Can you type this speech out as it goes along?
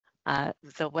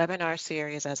The webinar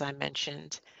series, as I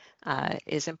mentioned,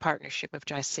 is in partnership with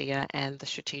JISEA and the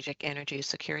Strategic Energy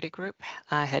Security Group,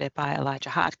 headed by Elijah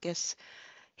Hotchkiss.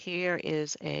 Here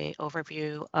is an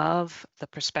overview of the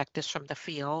perspectives from the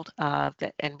field,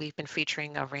 and we've been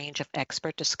featuring a range of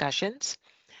expert discussions.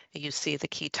 You see the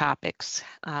key topics.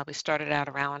 We started out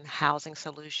around housing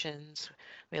solutions.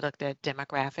 We looked at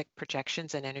demographic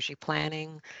projections and energy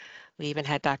planning. We even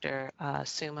had Dr.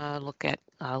 Suma look at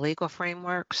legal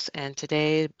frameworks, and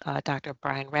today Dr.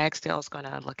 Brian Ragsdale is going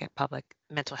to look at public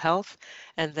mental health,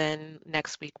 and then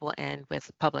next week we'll end with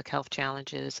public health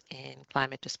challenges in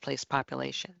climate-displaced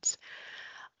populations.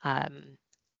 And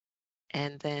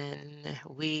then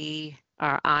we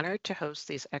are honored to host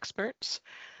these experts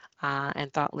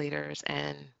and thought leaders,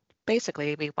 and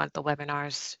basically we want the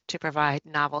webinars to provide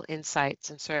novel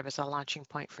insights and serve as a launching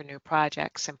point for new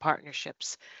projects and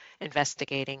partnerships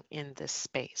investigating in this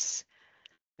space.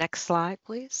 Next slide,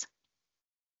 please.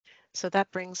 So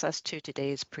that brings us to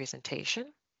today's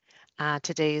presentation.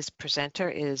 Today's presenter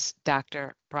is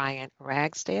Dr. Brian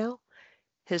Ragsdale.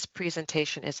 His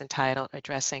presentation is entitled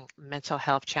Addressing Mental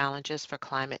Health Challenges for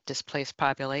Climate-Displaced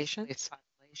Populations.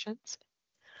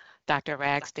 Dr.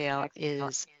 Ragsdale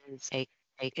is a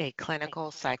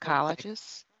clinical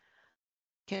psychologist.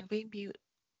 Can we mute?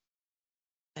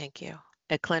 Thank you.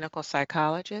 A clinical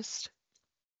psychologist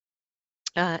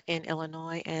in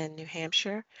Illinois and New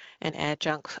Hampshire, an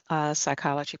adjunct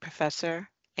psychology professor,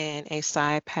 and a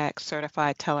PsyPAC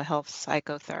certified telehealth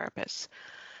psychotherapist.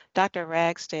 Dr.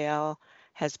 Ragsdale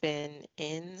has been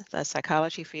in the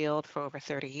psychology field for over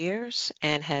 30 years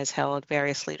and has held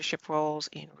various leadership roles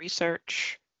in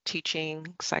research, teaching,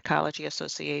 psychology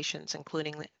associations,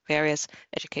 including various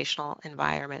educational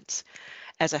environments.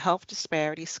 As a health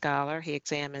disparity scholar, he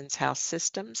examines how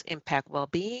systems impact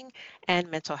well-being and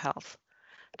mental health.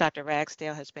 Dr.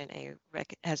 Ragsdale has been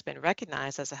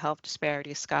recognized as a health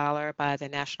disparity scholar by the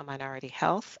National Minority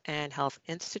Health and Health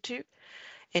Institute.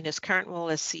 In his current role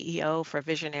as CEO for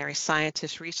Visionary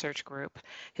Scientist Research Group,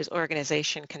 his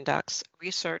organization conducts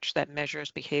research that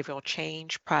measures behavioral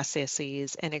change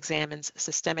processes and examines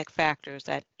systemic factors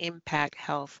that impact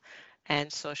health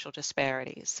and social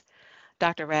disparities.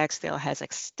 Dr. Ragsdale has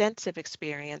extensive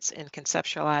experience in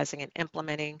conceptualizing and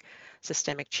implementing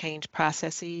systemic change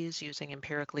processes using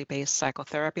empirically based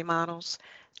psychotherapy models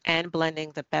and blending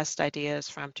the best ideas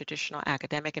from traditional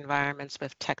academic environments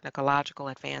with technological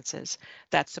advances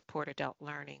that support adult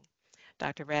learning.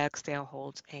 Dr. Ragsdale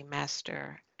holds a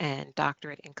master and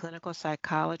doctorate in clinical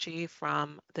psychology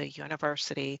from the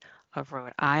University of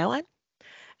Rhode Island.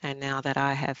 And now that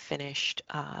I have finished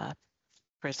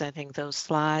presenting those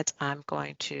slides, I'm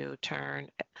going to turn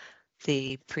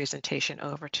the presentation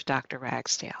over to Dr.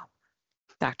 Ragsdale.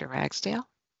 Dr. Ragsdale.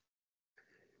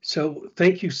 So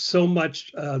thank you so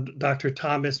much, Dr.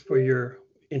 Thomas, for your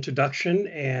introduction,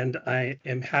 and I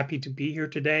am happy to be here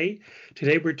today.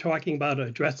 Today we're talking about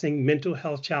addressing mental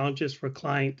health challenges for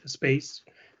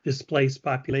climate-displaced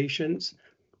populations.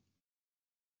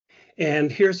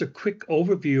 And here's a quick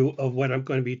overview of what I'm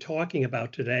going to be talking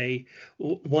about today.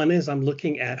 One is I'm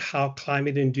looking at how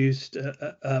climate-induced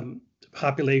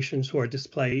populations who are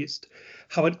displaced,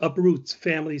 how it uproots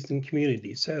families and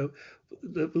communities. So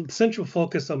the central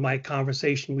focus of my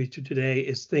conversation with you today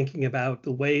is thinking about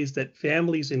the ways that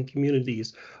families and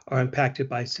communities are impacted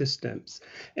by systems.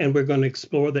 And we're going to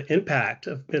explore the impact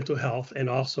of mental health and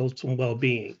also some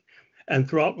well-being. And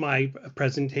throughout my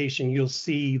presentation, you'll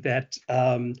see that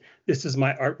this is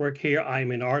my artwork here.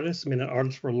 I'm an artist. I've been an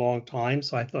artist for a long time,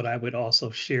 so I thought I would also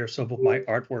share some of my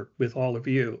artwork with all of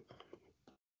you.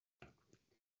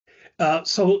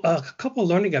 So a couple of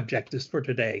learning objectives for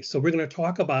today. So we're going to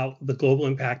talk about the global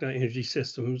impact on energy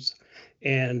systems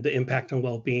and the impact on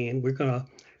well-being. We're going to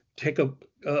take a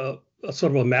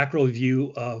sort of a macro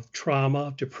view of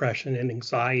trauma, depression, and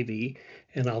anxiety.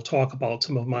 And I'll talk about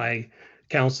some of my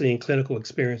counseling and clinical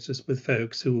experiences with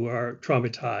folks who are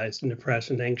traumatized and depressed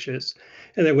and anxious.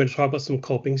 And then we're going to talk about some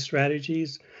coping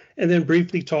strategies, and then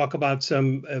briefly talk about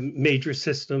some major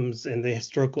systems and the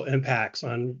historical impacts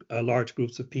on large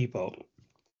groups of people.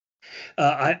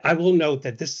 I will note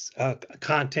that this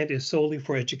content is solely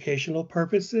for educational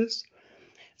purposes.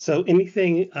 So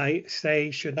anything I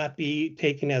say should not be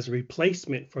taken as a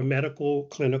replacement for medical,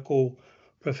 clinical,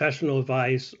 professional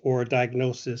advice or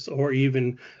diagnosis, or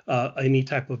even any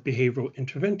type of behavioral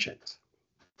interventions.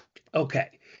 Okay,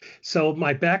 so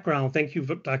my background, thank you,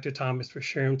 Dr. Thomas, for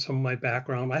sharing some of my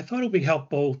background. I thought it would be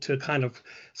helpful to kind of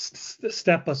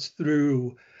step us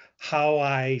through how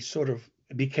I sort of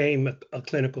became a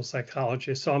clinical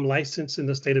psychologist. So I'm licensed in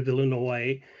the state of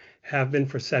Illinois, have been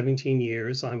for 17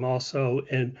 years. I'm also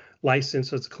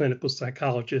licensed as a clinical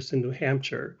psychologist in New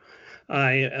Hampshire.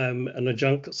 I am an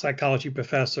adjunct psychology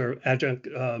professor, not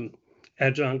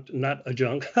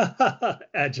adjunct,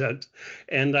 adjunct,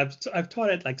 and I've taught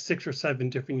at like 6 or 7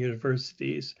 different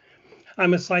universities.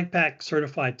 I'm a PsyPAC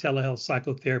certified telehealth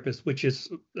psychotherapist, which is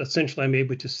essentially I'm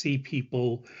able to see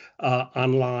people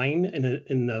online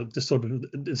in this sort of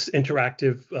this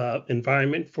interactive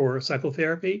environment for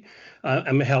psychotherapy.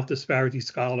 I'm a health disparity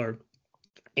scholar,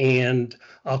 and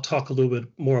I'll talk a little bit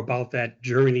more about that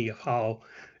journey of how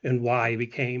and why I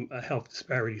became a health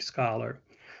disparity scholar.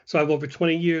 So I have over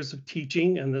 20 years of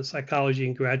teaching in the psychology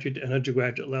and graduate and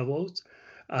undergraduate levels.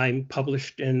 I'm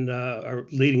published in our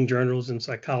leading journals in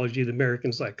psychology, the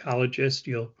American Psychologist.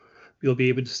 You'll be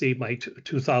able to see my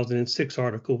 2006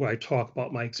 article where I talk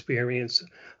about my experience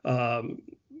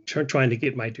trying to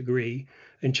get my degree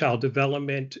in child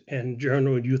development and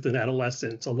journal youth and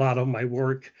adolescence. A lot of my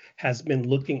work has been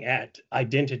looking at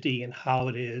identity and how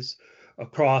it is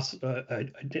across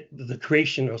the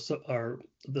creation or our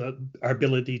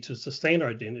ability to sustain our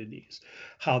identities,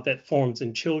 how that forms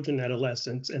in children,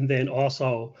 adolescents, and then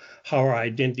also how our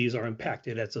identities are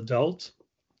impacted as adults.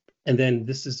 And then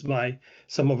this is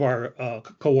some of our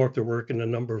co-author work and a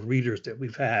number of readers that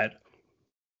we've had.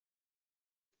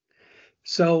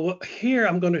 So here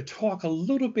I'm going to talk a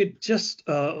little bit, just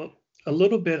a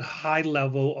little bit high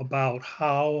level about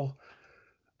how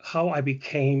I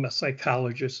became a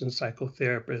psychologist and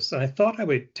psychotherapist. And I thought I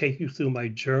would take you through my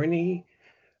journey,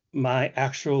 my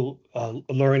actual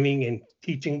learning and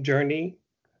teaching journey.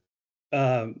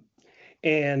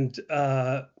 And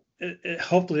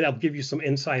hopefully that'll give you some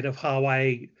insight of how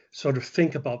I sort of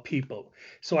think about people.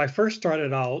 So I first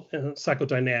started out in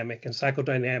psychodynamic, and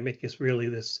psychodynamic is really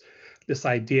this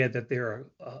idea that there are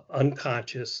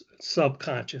unconscious,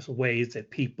 subconscious ways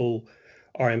that people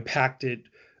are impacted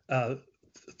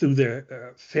through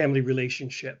their family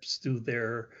relationships, through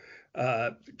their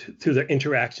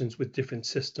interactions with different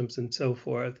systems and so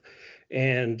forth,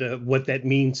 and what that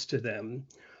means to them.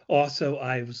 Also,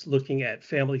 I was looking at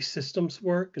family systems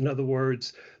work. In other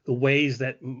words, the ways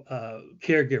that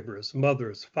caregivers,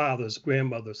 mothers, fathers,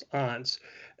 grandmothers, aunts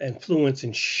influence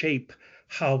and shape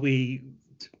how we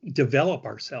develop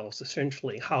ourselves,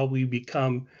 essentially, how we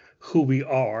become who we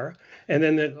are. And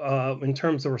then in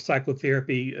terms of our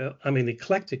psychotherapy, I'm an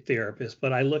eclectic therapist,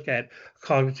 but I look at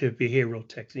cognitive behavioral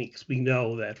techniques. We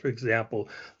know that, for example,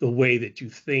 the way that you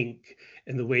think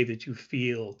and the way that you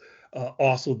feel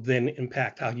also then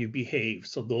impact how you behave.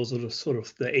 So those are the sort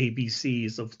of the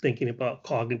ABCs of thinking about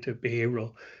cognitive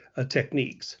behavioral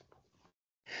techniques.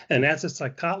 And as a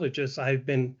psychologist, I've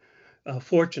been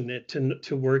fortunate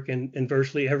to work in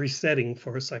virtually every setting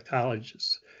for a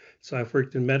psychologist. So I've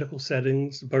worked in medical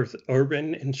settings, both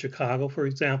urban in Chicago, for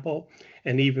example,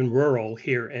 and even rural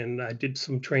here. And I did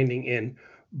some training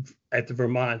at the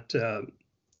Vermont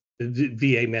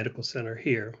VA Medical Center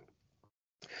here.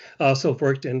 I also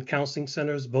worked in counseling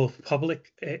centers, both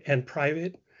public and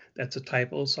private. That's a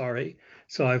typo, sorry.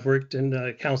 So I've worked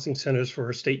in counseling centers for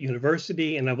a state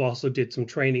university, and I've also did some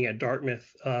training at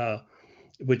Dartmouth,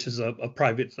 which is a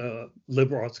private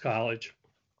liberal arts college.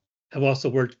 I've also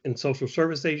worked in social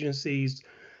service agencies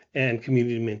and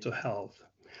community mental health.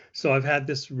 So I've had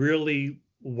this really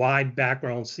wide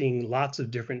background, seeing lots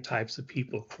of different types of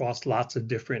people across lots of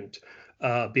different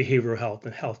behavioral health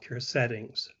and healthcare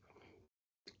settings.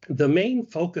 The main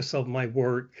focus of my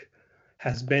work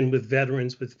has been with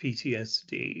veterans with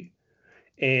PTSD.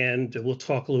 And we'll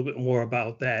talk a little bit more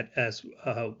about that as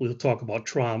we'll talk about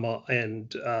trauma and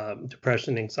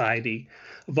depression, anxiety.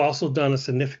 I've also done a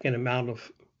significant amount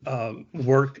of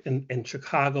work in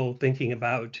Chicago thinking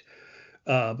about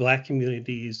Black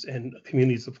communities and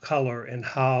communities of color and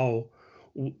how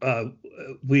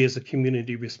we as a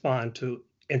community respond to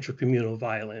intracommunal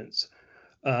violence.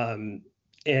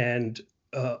 And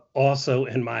also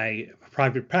in my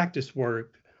private practice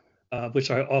work,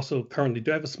 which I also currently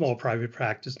do. I have a small private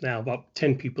practice now, about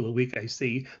 10 people a week I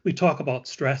see. We talk about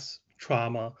stress,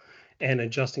 trauma, and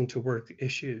adjusting to work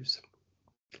issues.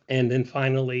 And then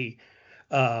finally,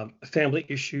 family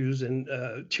issues and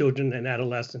children and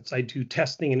adolescents. I do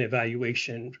testing and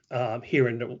evaluation here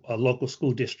in the local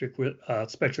school district with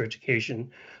special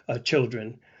education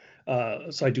children.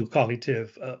 So I do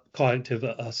cognitive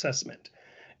assessment.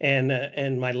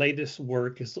 And my latest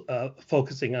work is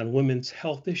focusing on women's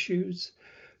health issues.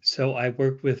 So I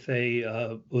work with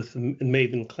with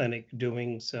Maven Clinic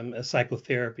doing some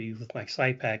psychotherapy with my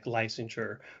PsyPAC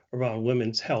licensure around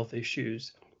women's health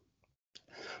issues.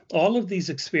 All of these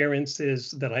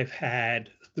experiences that I've had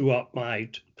throughout my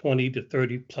 20 to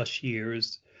 30 plus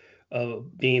years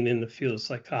being in the field of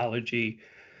psychology,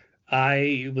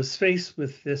 I was faced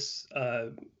with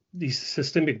these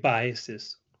systemic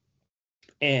biases,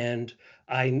 and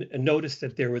I noticed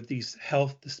that there were these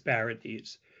health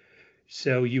disparities.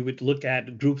 So you would look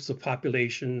at groups of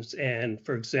populations, and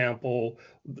for example,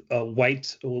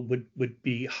 whites would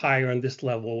be higher on this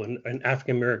level, and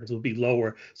African Americans would be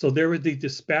lower. So there were the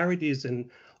disparities in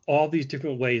all these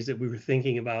different ways that we were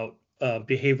thinking about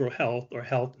behavioral health or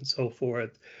health and so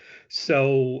forth.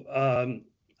 So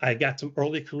I got some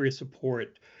early career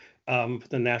support from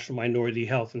the National Minority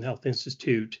Health and Health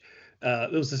Institute.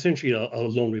 It was essentially a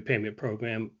loan repayment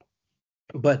program,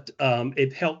 but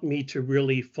it helped me to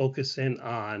really focus in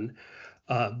on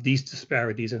these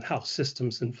disparities and how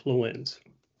systems influence.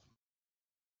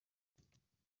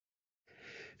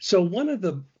 So one of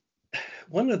the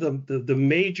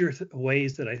major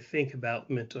ways that I think about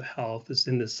mental health is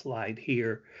in this slide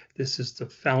here. This is the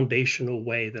foundational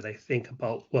way that I think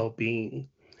about well-being.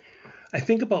 I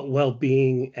think about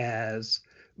well-being as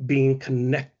being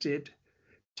connected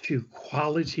to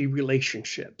quality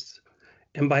relationships.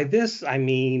 And by this, I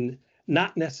mean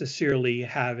not necessarily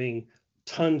having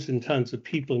tons and tons of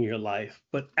people in your life,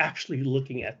 but actually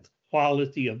looking at the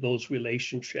quality of those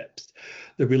relationships,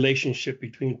 the relationship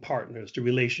between partners, the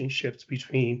relationships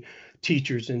between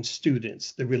teachers and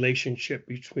students, the relationship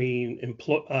between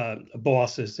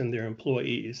bosses and their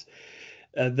employees.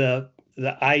 The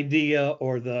idea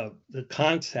or the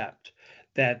concept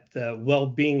that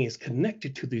well-being is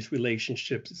connected to these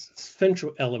relationships is a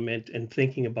central element in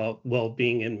thinking about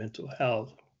well-being and mental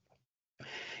health.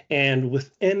 And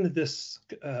within this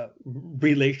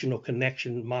relational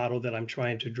connection model that I'm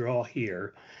trying to draw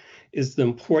here is the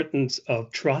importance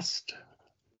of trust,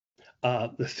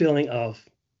 the feeling of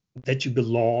that you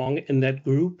belong in that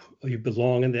group or you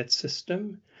belong in that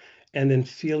system, and then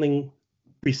feeling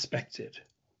respected.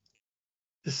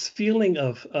 This feeling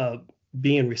of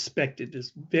being respected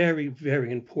is very,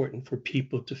 very important for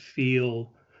people to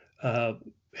feel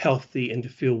healthy and to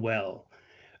feel well.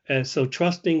 And so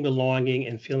trusting, belonging,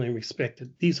 and feeling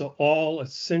respected, these are all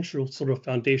essential sort of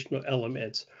foundational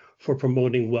elements for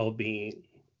promoting well-being.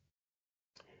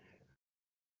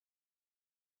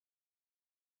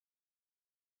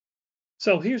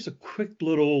 So here's a quick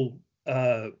little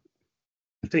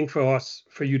thing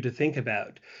for you to think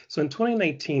about. So in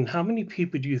 2019, how many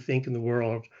people do you think in the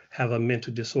world have a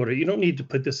mental disorder? You don't need to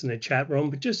put this in the chat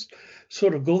room, but just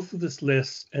sort of go through this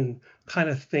list and kind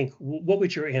of think, what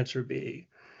would your answer be?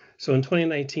 So in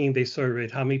 2019, they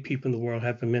surveyed how many people in the world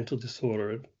have a mental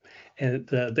disorder. And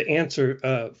the answer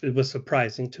it was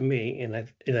surprising to me, and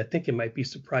I think it might be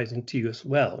surprising to you as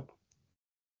well.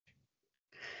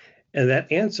 And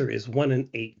that answer is 1 in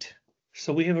 8.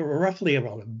 So we have roughly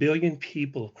around 1 billion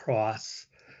people across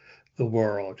the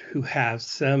world who have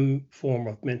some form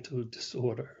of mental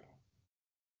disorder.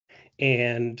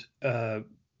 And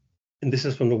this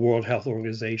is from the World Health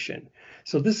Organization.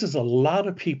 So this is a lot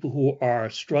of people who are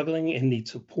struggling and need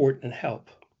support and help.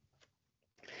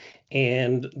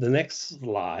 And the next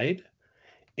slide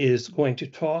is going to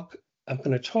talk, I'm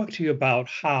going to talk to you about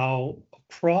how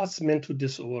across mental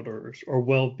disorders or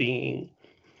well-being,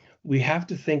 we have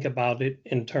to think about it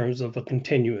in terms of a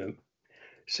continuum.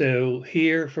 So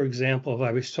here, for example, if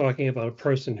I was talking about a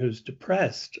person who's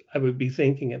depressed, I would be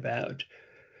thinking about,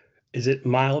 is it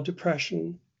mild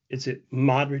depression? Is it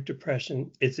moderate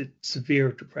depression? Is it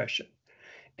severe depression?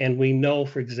 And we know,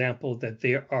 for example, that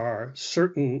there are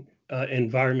certain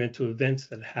environmental events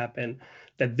that happen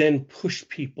that then push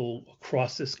people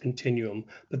across this continuum.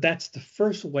 But that's the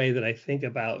first way that I think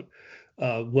about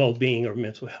well-being or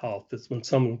mental health, is when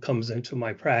someone comes into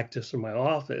my practice or my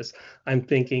office, I'm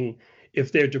thinking,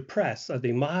 if they're depressed, are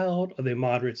they mild, are they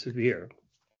moderate, severe?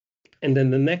 And then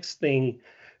the next thing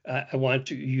I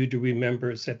want you to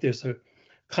remember is that there's a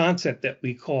concept that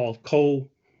we call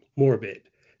comorbid.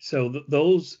 So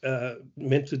those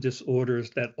mental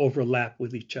disorders that overlap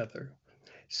with each other.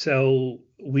 So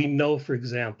we know, for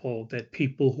example, that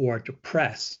people who are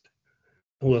depressed,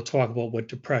 and we'll talk about what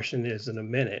depression is in a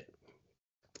minute,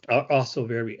 are also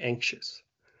very anxious.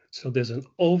 So there's an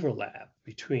overlap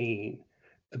between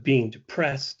being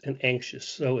depressed and anxious.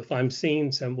 So if I'm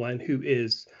seeing someone who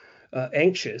is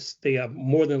anxious, they are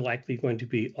more than likely going to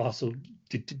be also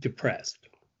depressed.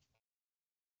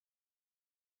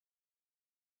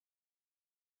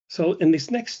 So in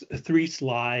these next 3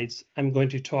 slides, I'm going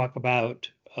to talk about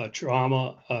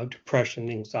trauma, depression,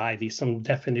 anxiety, some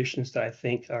definitions that I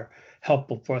think are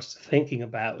helpful for us thinking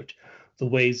about the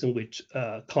ways in which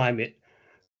climate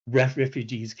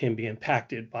refugees can be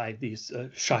impacted by these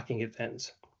shocking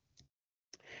events.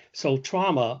 So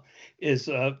trauma is,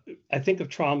 I think of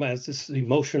trauma as this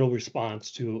emotional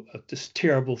response to this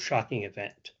terrible, shocking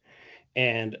event.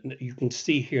 And you can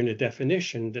see here in the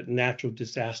definition that natural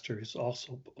disaster is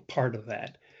also a part of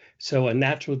that. So a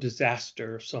natural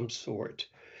disaster of some sort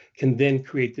can then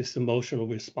create this emotional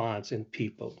response in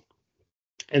people.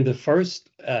 And the first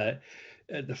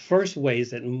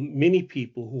ways that many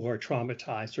people who are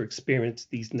traumatized or experience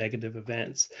these negative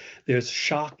events, there's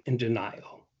shock and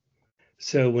denial.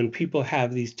 So when people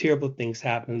have these terrible things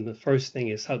happen, the first thing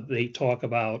is how they talk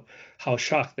about how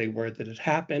shocked they were that it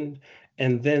happened,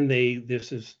 and then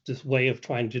there's this way of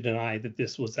trying to deny that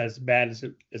this was as bad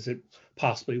as it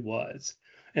possibly was.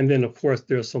 And then of course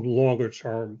there's some longer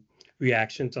term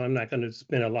reactions. I'm not going to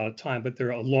spend a lot of time, but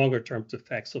there are longer term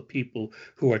effects of people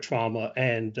who are trauma,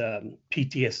 and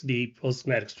PTSD,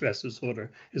 post-traumatic stress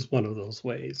disorder, is one of those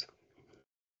ways.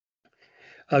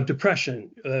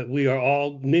 Depression,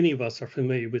 many of us are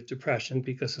familiar with depression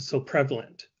because it's so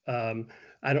prevalent. I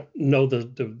don't know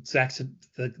the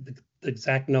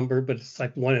exact number, but it's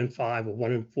like 1 in 5 or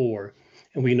 1 in 4.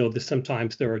 And we know that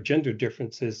sometimes there are gender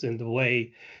differences in the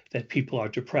way that people are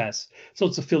depressed. So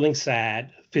it's a feeling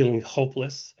sad, feeling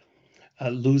hopeless,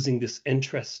 losing this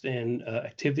interest in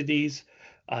activities.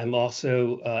 I'm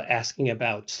also asking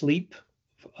about sleep.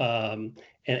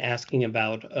 And asking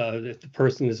about if the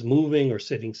person is moving or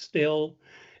sitting still.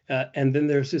 And then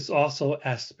there's this also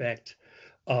aspect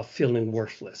of feeling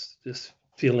worthless, this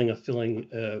feeling of feeling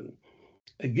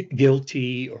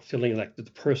guilty or feeling like the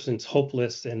person's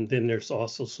hopeless. And then there's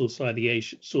also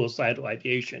suicidal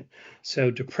ideation.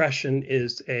 So depression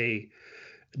is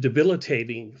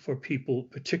debilitating for people,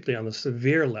 particularly on the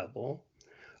severe level.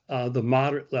 The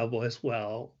moderate level as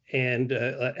well. And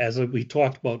as we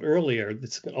talked about earlier,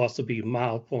 this can also be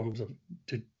mild forms of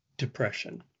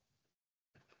depression.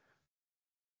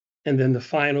 And then the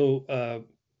final,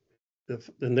 the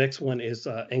next one is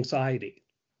anxiety.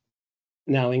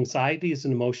 Now, anxiety is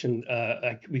an emotion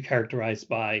we characterize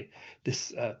by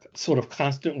this sort of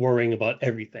constant worrying about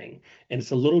everything. And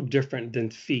it's a little different than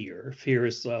fear. Fear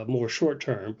is more short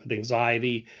term, but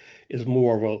anxiety is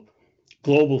more of a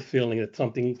global feeling that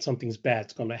something's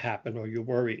bad's going to happen or you're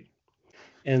worried.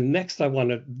 And next, I want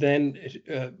to then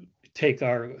take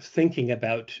our thinking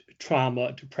about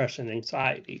trauma, depression,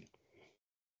 anxiety.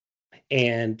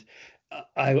 And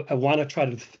I want to try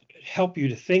to help you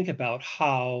to think about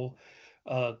how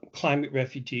climate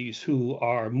refugees who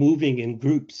are moving in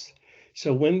groups.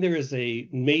 So when there is a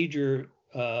major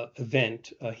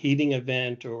event, a heating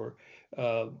event or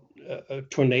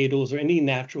tornadoes or any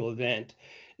natural event,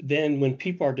 then when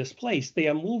people are displaced, they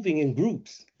are moving in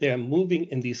groups. They are moving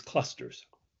in these clusters.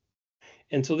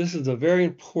 And so this is a very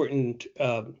important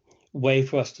way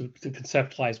for us to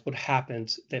conceptualize what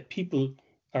happens, that people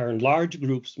are in large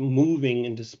groups moving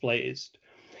and displaced.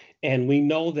 And we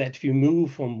know that if you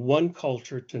move from one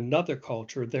culture to another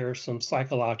culture, there are some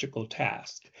psychological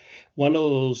tasks. One of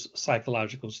those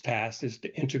psychological tasks is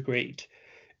to integrate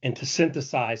and to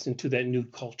synthesize into that new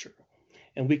culture.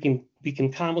 And we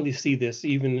can commonly see this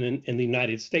even in the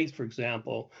United States, for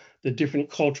example, the different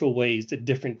cultural ways that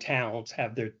different towns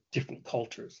have their different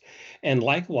cultures. And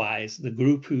likewise, the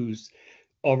group who's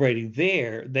already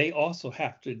there, they also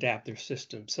have to adapt their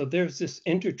system. So there's this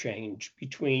interchange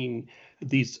between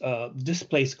these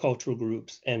displaced cultural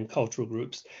groups and cultural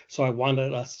groups. So I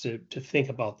wanted us to think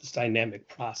about this dynamic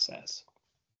process.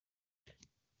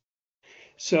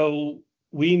 So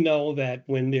we know that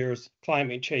when there's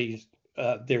climate change,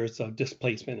 there's a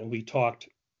displacement, and we talked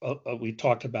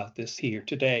about this here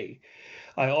today.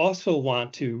 I also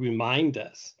want to remind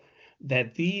us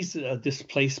that these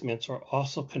displacements are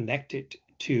also connected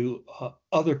to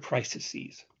other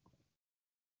crises.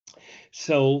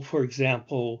 So, for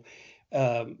example,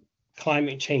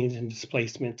 climate change and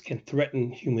displacement can threaten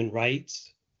human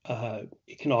rights.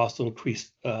 It can also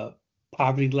increase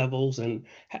poverty levels and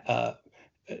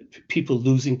people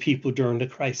losing people during the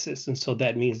crisis. And so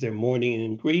that means they're mourning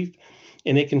and grief,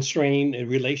 and it can strain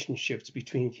relationships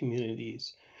between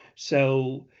communities.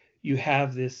 So you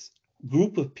have this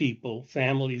group of people,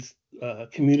 families,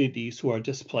 communities who are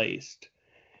displaced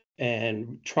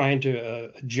and trying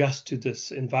to adjust to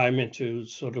this environmental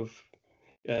sort of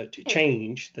to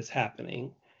change that's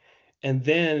happening. And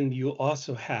then you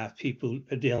also have people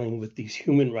dealing with these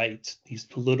human rights, these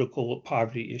political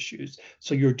poverty issues.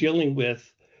 So you're dealing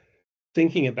with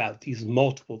thinking about these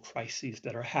multiple crises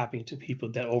that are happening to people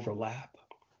that overlap.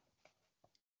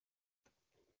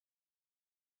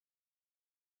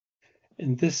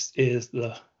 And this is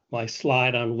my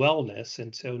slide on wellness.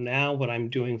 And so now what I'm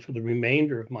doing for the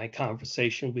remainder of my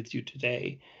conversation with you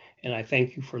today, and I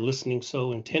thank you for listening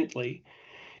so intently,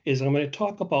 is I'm going to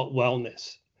talk about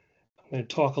wellness. I'm going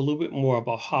to talk a little bit more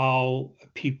about how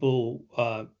people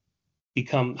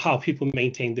how people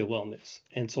maintain their wellness.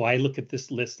 And so I look at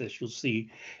this list, as you'll see,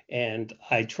 and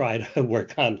I try to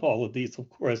work on all of these. Of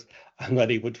course, I'm not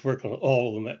able to work on all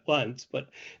of them at once, but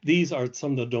these are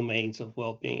some of the domains of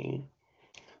well-being.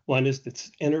 One is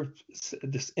this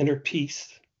inner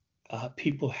peace.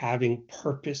 People having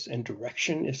purpose and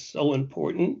direction is so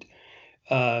important.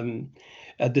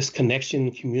 This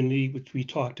connection community, which we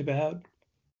talked about.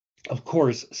 Of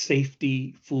course,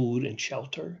 safety, food, and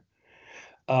shelter.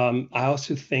 I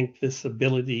also think this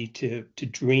ability to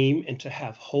dream and to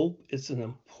have hope is an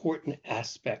important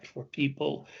aspect for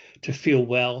people to feel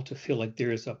well, to feel like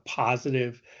there is a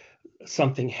positive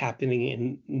something happening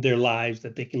in their lives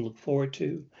that they can look forward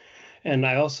to. And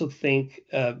I also think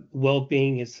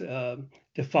well-being is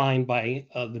defined by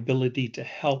the ability to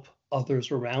help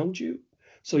others around you.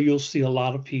 So you'll see a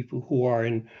lot of people who are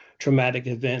in traumatic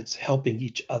events helping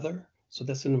each other. So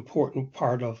that's an important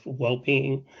part of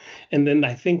well-being. And then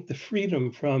I think the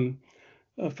freedom from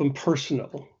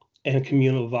personal and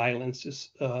communal violence is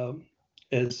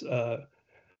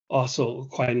also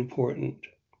quite important.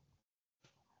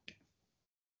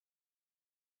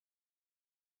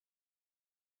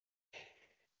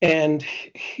 And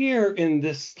here in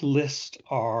this list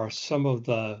are some of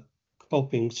the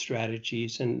coping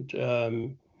strategies.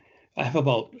 And I have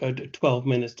about 12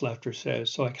 minutes left or so.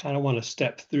 So I kind of want to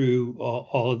step through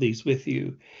all of these with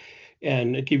you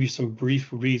and give you some brief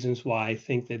reasons why I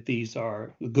think that these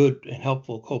are good and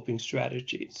helpful coping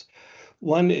strategies.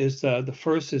 One is the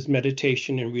first is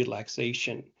meditation and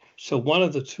relaxation. So one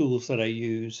of the tools that I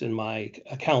use in my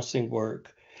counseling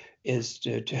work is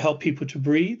to help people to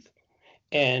breathe.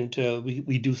 And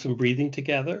we do some breathing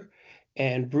together.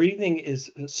 And breathing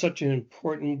is such an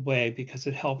important way because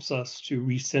it helps us to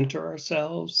recenter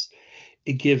ourselves.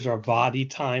 It gives our body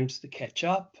times to catch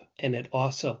up, and it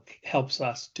also helps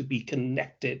us to be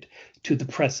connected to the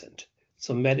present.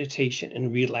 So meditation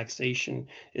and relaxation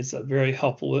is a very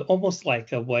helpful, almost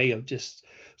like a way of just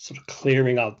sort of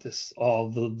clearing out all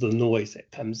the noise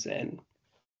that comes in.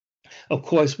 Of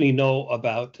course, we know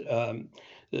about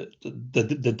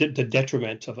the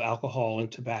detriment of alcohol and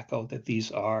tobacco, that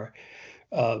these are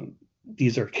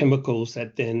chemicals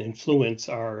that then influence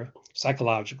our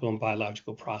psychological and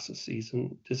biological processes.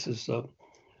 And this is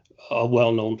a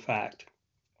well-known fact.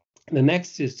 The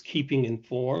next is keeping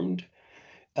informed.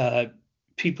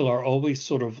 People are always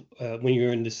sort of, when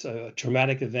you're in this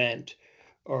traumatic event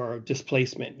or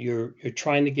displacement, you're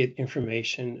trying to get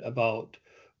information about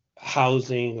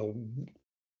housing, or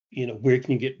where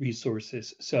can you get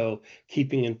resources. So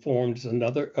keeping informed is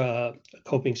another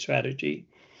coping strategy.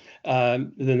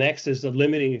 The next is the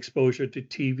limiting exposure to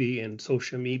TV and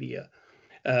social media.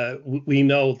 We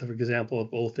know, for example,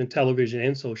 both in television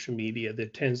and social media, there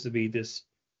tends to be this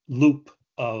loop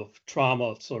of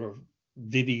trauma sort of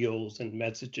videos and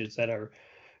messages that are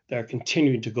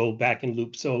continuing to go back in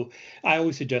loop. So I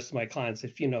always suggest to my clients,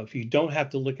 if you don't have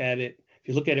to look at it, if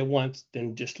you look at it once,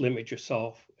 then just limit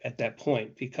yourself at that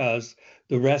point, because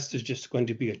the rest is just going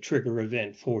to be a trigger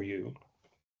event for you.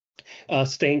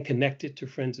 Staying connected to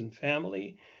friends and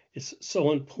family is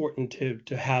so important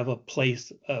to have a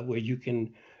place where you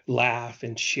can laugh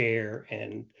and share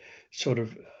and sort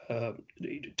of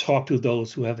talk to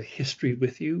those who have a history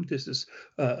with you. This is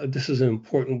an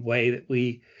important way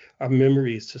that our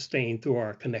memory is sustained through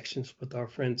our connections with our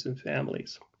friends and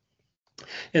families.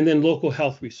 And then local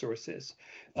health resources.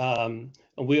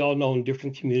 We all know in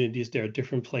different communities, there are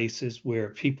different places where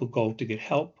people go to get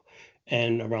help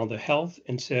and around their health.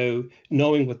 And so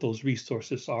knowing what those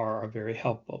resources are very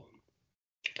helpful.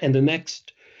 And the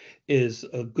next is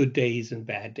good days and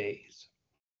bad days.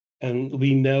 And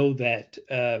we know that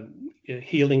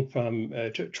healing from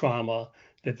trauma,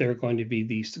 that there are going to be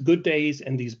these good days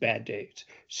and these bad days.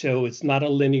 So it's not a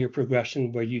linear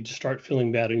progression where you just start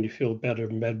feeling better and you feel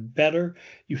better,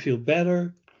 you feel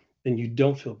better, then you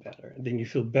don't feel better, then you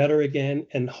feel better again.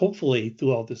 And hopefully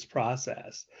through all this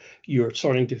process, you're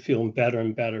starting to feel better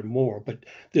and better more, but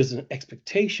there's an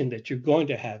expectation that you're going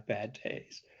to have bad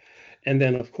days. And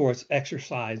then, of course,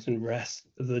 exercise and rest,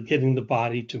 getting the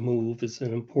body to move is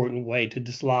an important way to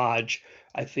dislodge,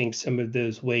 I think, some of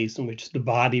those ways in which the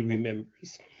body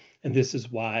remembers. And this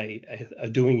is why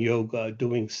doing yoga,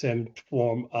 doing some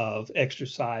form of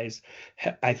exercise,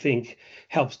 I think,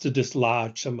 helps to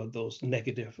dislodge some of those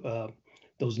negative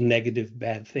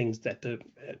bad things that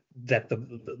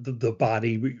the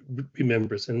body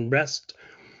remembers. And rest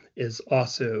is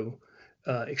also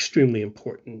extremely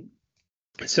important.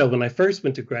 So when I first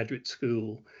went to graduate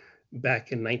school,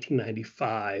 back in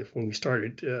 1995 when we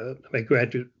started my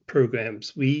graduate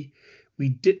programs, we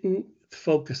didn't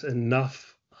focus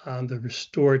enough on the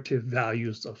restorative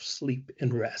values of sleep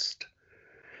and rest.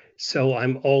 So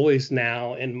I'm always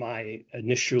now in my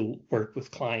initial work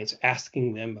with clients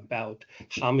asking them about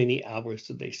how many hours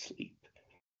do they sleep?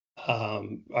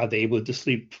 Are they able to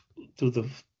sleep through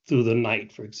the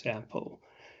night, for example?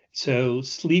 So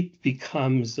sleep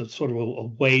becomes a sort of a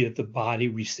way that the body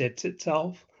resets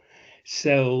itself.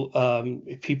 So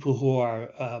people who are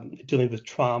dealing with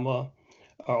trauma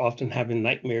are often having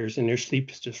nightmares and their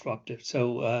sleep is disrupted.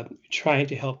 So trying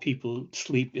to help people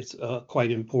sleep is quite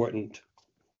important.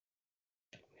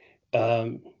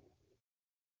 Um,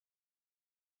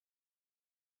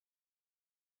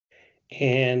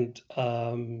 and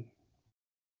our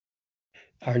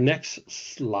next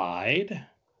slide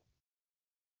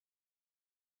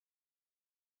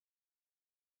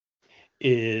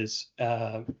is,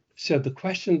 so the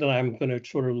question that I'm going to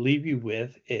sort of leave you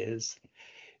with is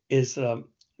now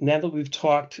that we've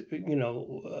talked,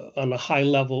 on a high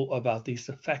level about these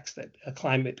effects that a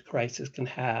climate crisis can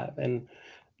have and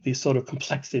these sort of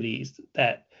complexities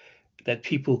that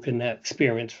people can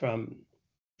experience from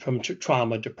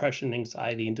trauma, depression,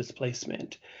 anxiety, and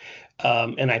displacement.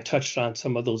 And I touched on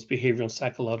some of those behavioral and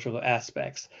psychological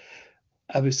aspects.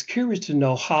 I was curious to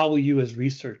know how you as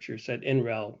researchers at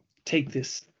NREL take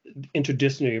this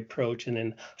interdisciplinary approach, and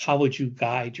then how would you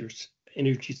guide your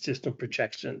energy system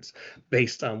projections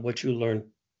based on what you learned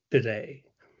today?